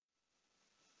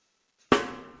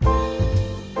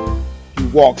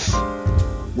walks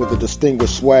with a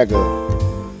distinguished swagger.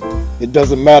 It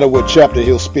doesn't matter what chapter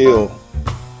he'll spill.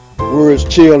 Words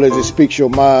chill as he speaks your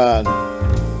mind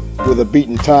with a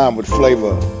beaten time with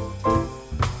flavor.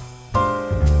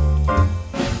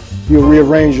 He'll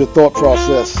rearrange your thought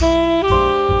process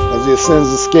as he ascends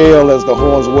the scale as the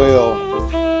horns wail,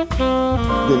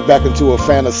 then back into a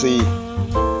fantasy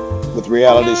with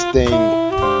reality's sting.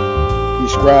 He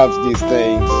scribes these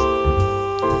things.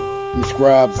 He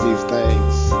scribes these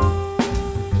things.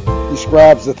 He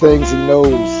scribes the things he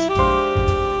knows.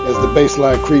 As the bass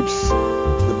line creeps,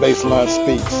 the bass line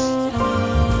speaks.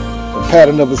 The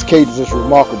pattern of his cadence is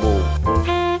remarkable.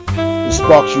 It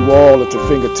sparks you all into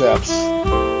finger taps,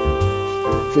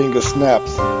 finger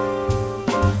snaps.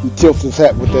 He tilts his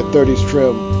hat with that 30s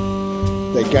trim,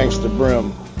 that gangster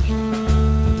brim.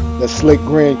 That slick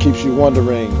grin keeps you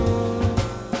wondering,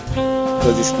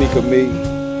 does he speak of me?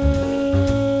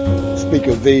 Speak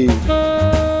of thee?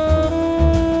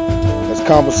 As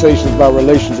conversations about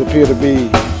relations appear to be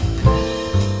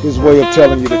his way of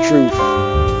telling you the truth.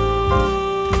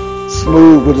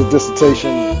 Smooth with his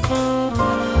dissertation.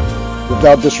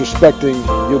 Without disrespecting,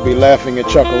 you'll be laughing and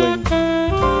chuckling.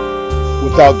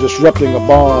 Without disrupting a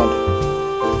bond,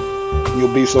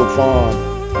 you'll be so fond.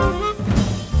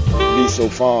 Be so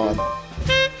fond.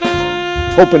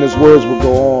 Hoping his words will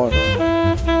go on.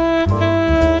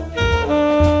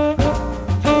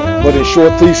 But in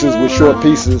short thesis with short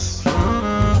pieces,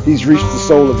 he's reached the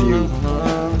soul of you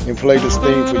and played his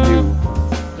theme for you,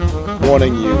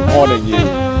 warning you, haunting you,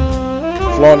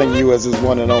 flaunting you as his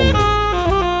one and only,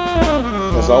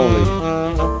 as only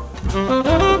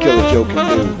a killer Joe can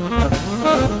do.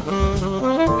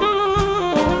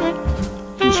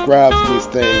 He scribes these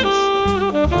things.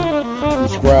 He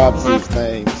scribes these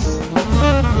things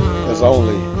as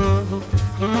only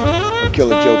a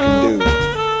killer Joe can do.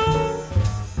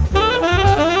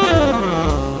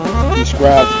 He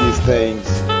scribes these things.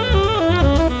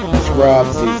 He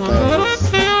scribes these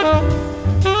things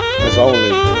as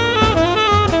only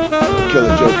a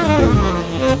killer Joe can do.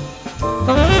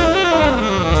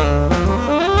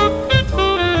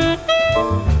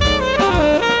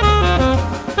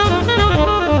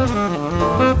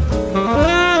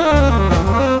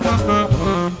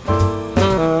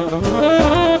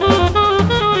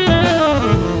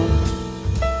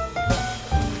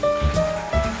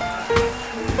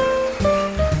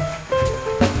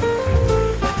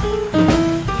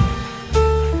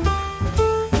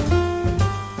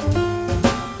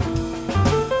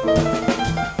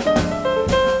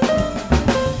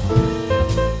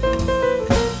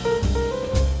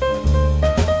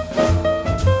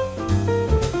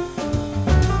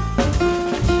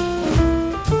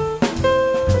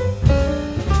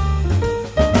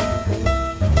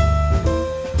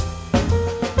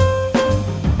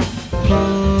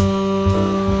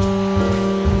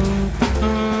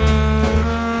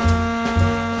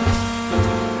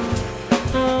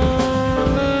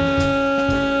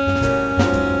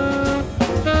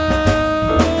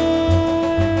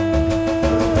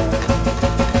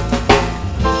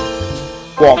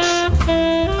 Walks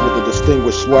with a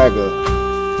distinguished swagger.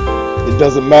 It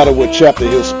doesn't matter what chapter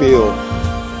he'll spill.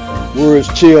 Words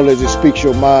chill as he speaks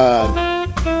your mind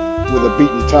with a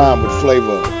beaten time with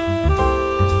flavor.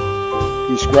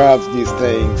 He scribes these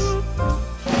things.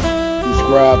 He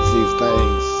scribes these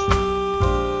things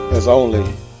as only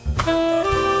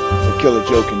a killer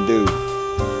Joe can do.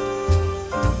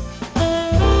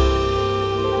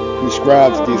 He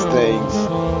scribes these things.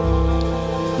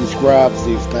 He scribes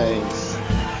these things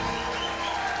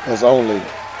as only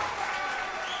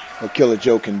a killer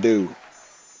Joe can do.